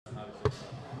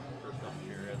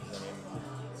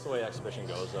That's the way exhibition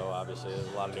goes, though. Obviously, there's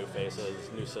a lot of new faces,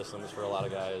 new systems for a lot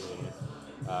of guys,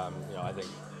 and I think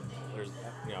there's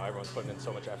everyone's putting in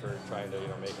so much effort trying to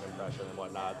make an impression and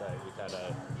whatnot that you kind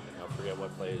of forget what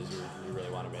plays you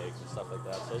really want to make and stuff like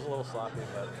that. So it's a little sloppy,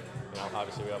 but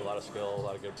obviously we have a lot of skill, a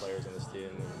lot of good players in this team,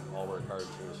 and all work hard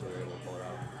too, so we're able to pull it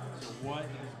out. So what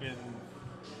has been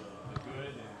the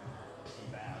good and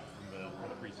the bad from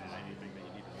the preseason? Anything that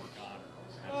you need to work on?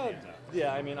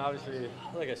 Yeah, I mean, obviously,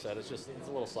 like I said, it's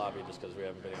a little sloppy just because we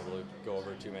haven't been able to go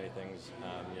over too many things.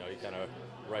 You kind of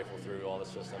rifle through all the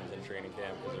systems in training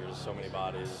camp because there's so many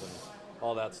bodies and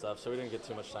all that stuff. So we didn't get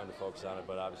too much time to focus on it.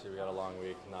 But obviously, we got a long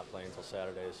week, not playing until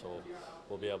Saturday, so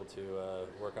we'll be able to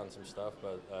work on some stuff.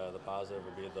 But the positive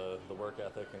would be the work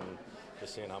ethic and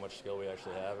just seeing how much skill we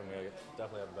actually have. And we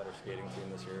definitely have a better skating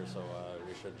team this year, so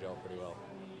we should gel pretty well.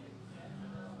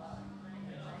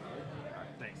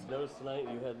 Thanks. Noticed tonight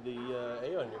you had the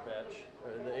A on your patch,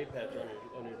 or the A patch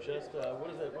on your chest. What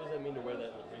does that mean to wear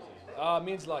that in the preseason? It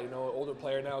means a lot. Older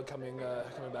player now, coming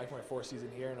back from my fourth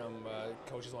season here, and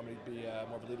coaches want me to be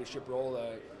more of a leadership role,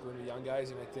 going to young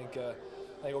guys, and I think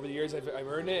over the years I've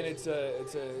earned it, and it's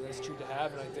a nice treat to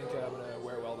have, and I think I'm going to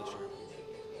wear it well this year.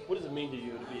 What does it mean to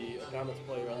you to be a Komets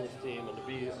player on this team and to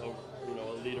be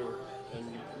a leader and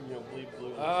bleed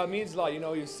blue? It means a lot.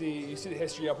 You see the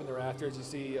history up in the rafters. You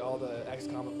see all the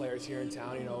ex-Komet players here in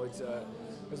town. There's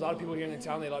a lot of people here in the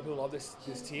town. A lot of people love this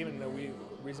team, and the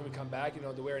reason we come back,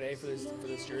 to wear an A for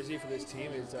this jersey for this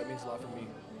team means a lot for me.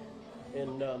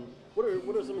 And what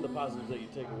are some of the positives that you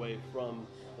take away from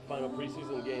the final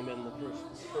preseason game and the first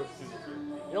season?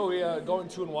 We going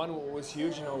 2-1 was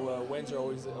huge. Wins are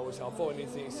always helpful, and you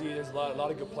see there's a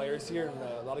lot of good players here and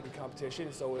a lot of good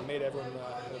competition. So it made everyone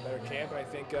a better camp, and I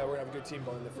think we're gonna have a good team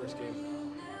going in the first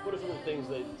game. What are some of the things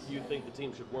that you think the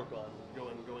team should work on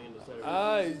going into Saturday?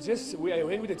 I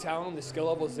think with the talent and the skill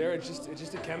levels there, it's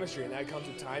just the chemistry, and that comes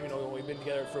with time. When we've been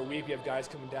together for a week, we have guys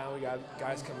coming down, we got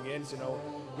guys coming in. So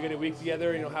we get a week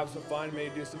together, have some fun,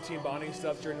 maybe do some team bonding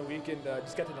stuff during the week, and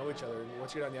just get to know each other. And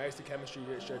once you get on the ice, the chemistry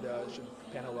should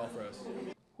pan out well for us.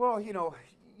 Well,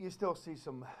 you still see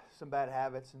some bad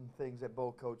habits and things that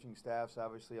both coaching staffs,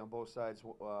 obviously on both sides,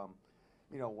 want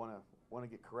to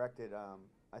get corrected.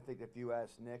 I think if you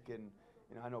ask Nick, and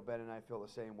I know Ben and I feel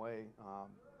the same way.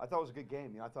 I thought it was a good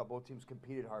game. I thought both teams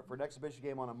competed hard for an exhibition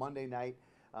game on a Monday night.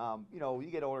 You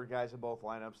get older guys in both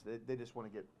lineups. They just want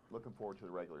to get looking forward to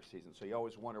the regular season. So you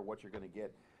always wonder what you're going to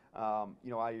get. Out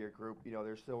of your group.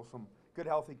 There's still some good,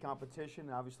 healthy competition,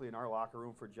 obviously in our locker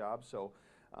room for jobs. So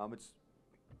it's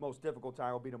most difficult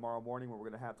time will be tomorrow morning where we're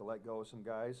going to have to let go of some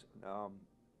guys.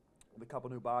 The couple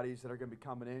new bodies that are going to be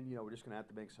coming in. We're just going to have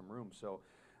to make some room. So.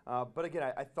 But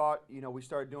again, I thought, we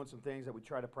started doing some things that we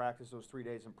tried to practice those 3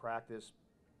 days in practice.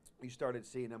 You started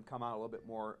seeing them come out a little bit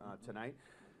more tonight.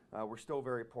 We're still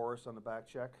very porous on the back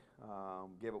check.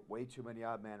 Gave up way too many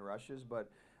odd man rushes, but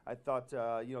I thought,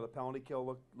 the penalty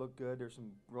kill looked good. There's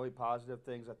some really positive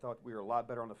things. I thought we were a lot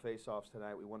better on the face-offs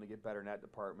tonight. We wanted to get better in that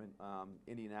department.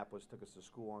 Indianapolis took us to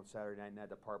school on Saturday night in that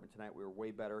department. Tonight we were way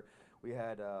better. We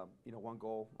had, one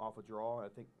goal off a draw. I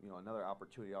think, another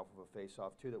opportunity off of a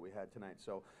face-off too that we had tonight.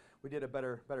 So we did a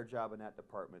better job in that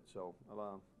department. So,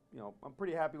 I'm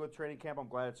pretty happy with training camp. I'm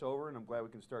glad it's over, and I'm glad we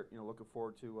can start, looking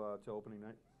forward to opening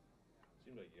night.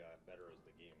 Seemed like you got better as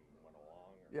the game went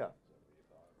along. Yeah.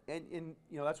 And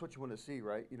that's what you want to see,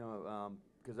 right?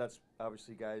 Because that's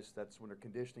obviously, guys, that's when their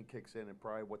conditioning kicks in, and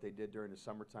probably what they did during the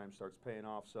summertime starts paying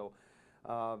off. So,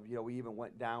 we even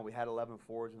went down. We had 11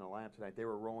 forwards in the lineup tonight. They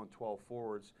were rolling 12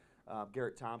 forwards.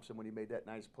 Garrett Thompson, when he made that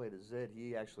nice play to Zid,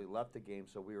 he actually left the game,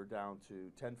 so we were down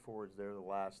to 10 forwards there the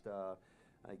last,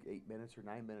 8 minutes or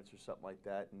 9 minutes or something like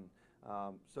that. And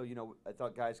so, I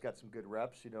thought guys got some good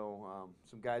reps.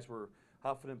 Some guys were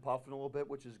huffing and puffing a little bit,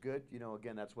 which is good.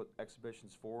 Again, that's what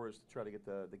exhibition's for, is to try to get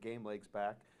the game legs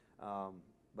back.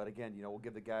 But again, we'll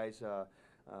give the guys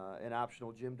an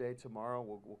optional gym day tomorrow.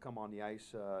 We'll come on the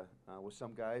ice with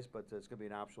some guys, but it's going to be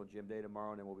an optional gym day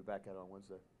tomorrow, and then we'll be back out on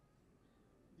Wednesday.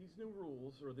 These new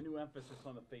rules, or the new emphasis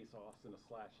on the face-offs and the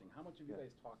slashing, how much have you guys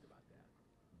talked about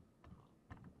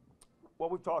that?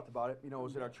 Well, we've talked about it. It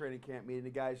was at our training camp meeting.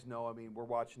 The guys know. We're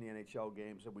watching the NHL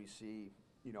games, and we see,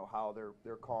 how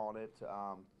they're calling it.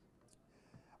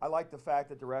 I like the fact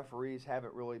that the referees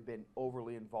haven't really been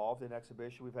overly involved in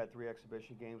exhibition. We've had 3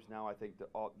 exhibition games now. I think that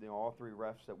all 3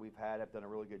 refs that we've had have done a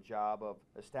really good job of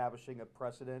establishing a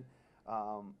precedent.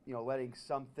 Letting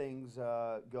some things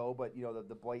go, but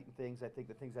the blatant things, I think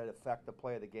the things that affect the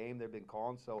play of the game, they've been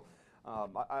calling. So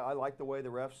I like the way the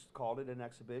refs called it in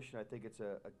exhibition. I think it's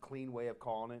a clean way of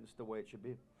calling it. It's the way it should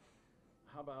be.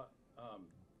 How about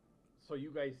So you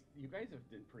guys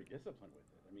have been pretty disciplined with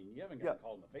it. I mean, you haven't gotten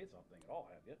called in the face-off thing at all,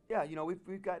 have you? Yeah, you know,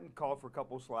 we've gotten called for a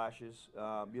couple of slashes.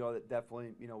 You know, that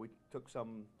definitely, you know, we took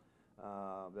some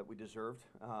that we deserved,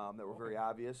 that were very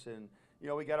obvious, and you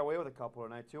know, we got away with a couple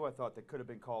tonight too. I thought that could have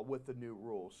been called with the new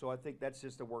rules. So I think that's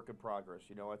just a work in progress.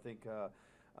 You know, I think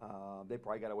they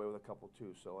probably got away with a couple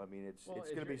too. So I mean, it's going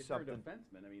to be something. You're a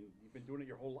defenseman. I mean, you've been doing it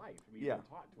your whole life. I mean, Yeah. you've been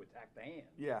taught to attack the hand.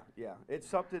 Yeah, yeah. It's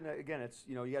something that, again, it's,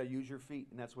 you know, you got to use your feet,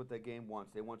 and that's what the game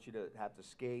wants. They want you to have to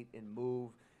skate and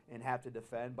move and have to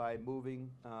defend by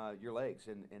moving your legs,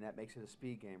 and that makes it a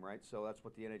speed game, right? So that's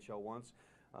what the NHL wants,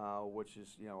 which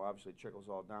is, you know, obviously trickles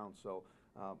all down. So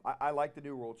I like the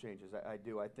new rule changes. I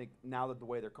do. I think now that the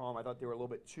way they're calling, I thought they were a little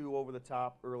bit too over the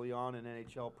top early on in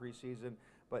NHL preseason,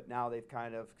 but now they've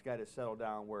kind of got to settle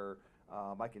down where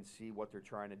I can see what they're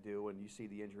trying to do, and you see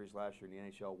the injuries last year in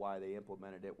the NHL, why they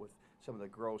implemented it with some of the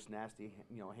gross, nasty,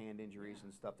 you know, hand injuries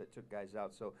and stuff that took guys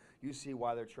out. So you see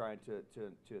why they're trying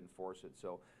to enforce it.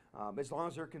 So as long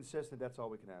as they're consistent, that's all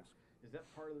we can ask. Is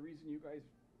that part of the reason you guys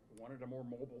wanted a more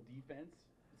mobile defense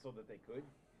so that they could,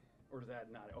 or is that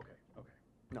not okay? Okay.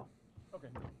 No, Okay.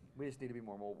 we just need to be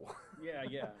more mobile. Yeah.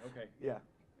 Yeah. Okay. Yeah.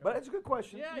 But it's a good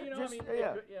question. Yeah. You know. Just, I mean.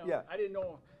 yeah, yeah. I didn't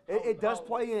know. It does how-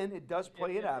 play in. It does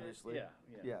play in, Yeah, obviously. Yeah.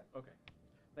 Yeah. Okay.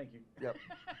 Thank you. Yep.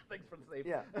 Thanks for the save.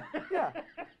 Yeah. Yeah.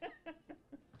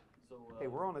 So, Hey,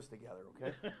 we're on this together,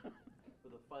 okay? for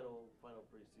the final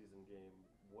preseason game,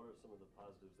 what are some of the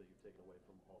positives that you've taken away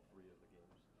from all three of the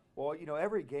games? Well, you know,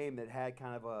 every game that had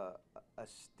kind of a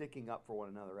sticking up for one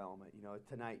another element. You know,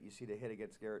 tonight you see the hit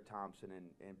against Garrett Thompson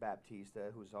and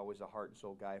Baptista, who's always a heart and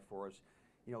soul guy for us.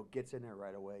 You know, gets in there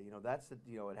right away. You know, that's the,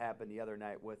 you know, it happened the other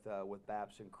night with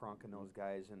Baps and Crunk and those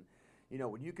guys. And you know,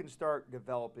 when you can start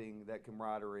developing that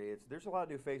camaraderie, there's a lot of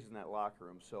new faces in that locker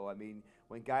room. So I mean,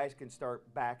 when guys can start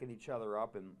backing each other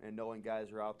up and knowing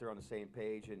guys are out there on the same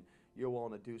page and you're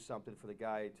willing to do something for the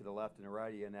guy to the left and the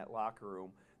right of you in that locker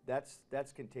room, that's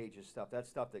contagious stuff. That's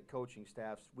stuff that coaching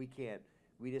staffs we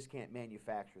just can't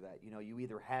manufacture that. You know, you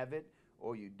either have it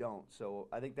or you don't. So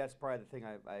I think that's probably the thing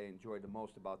I enjoyed the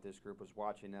most about this group was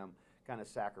watching them kind of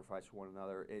sacrifice for one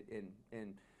another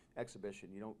in exhibition.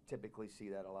 You don't typically see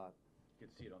that a lot. You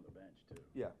can see it on the bench too.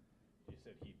 Yeah. You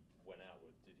said he went out.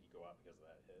 Did he go out because of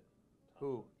that hit?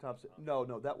 Who? Thompson? No,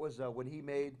 that was when he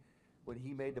made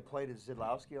the play to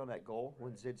Szydlowski on that goal,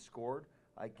 when Zid scored.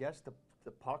 I guess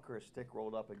the puck or a stick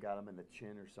rolled up and got him in the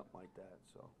chin or something like that.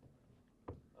 So.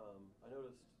 I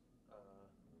noticed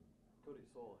Cody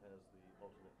Sol has the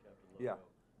alternate captain logo. Yeah.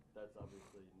 That's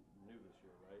obviously new this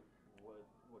year, right?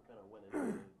 What kind of went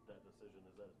into that decision?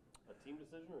 Is that a team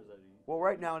decision, or is that Well,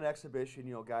 right now in exhibition,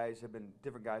 you know,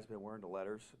 different guys have been wearing the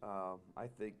letters. I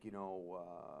think, you know,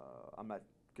 I'm not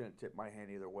going to tip my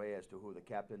hand either way as to who the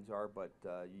captains are, but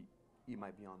you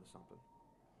might be onto something.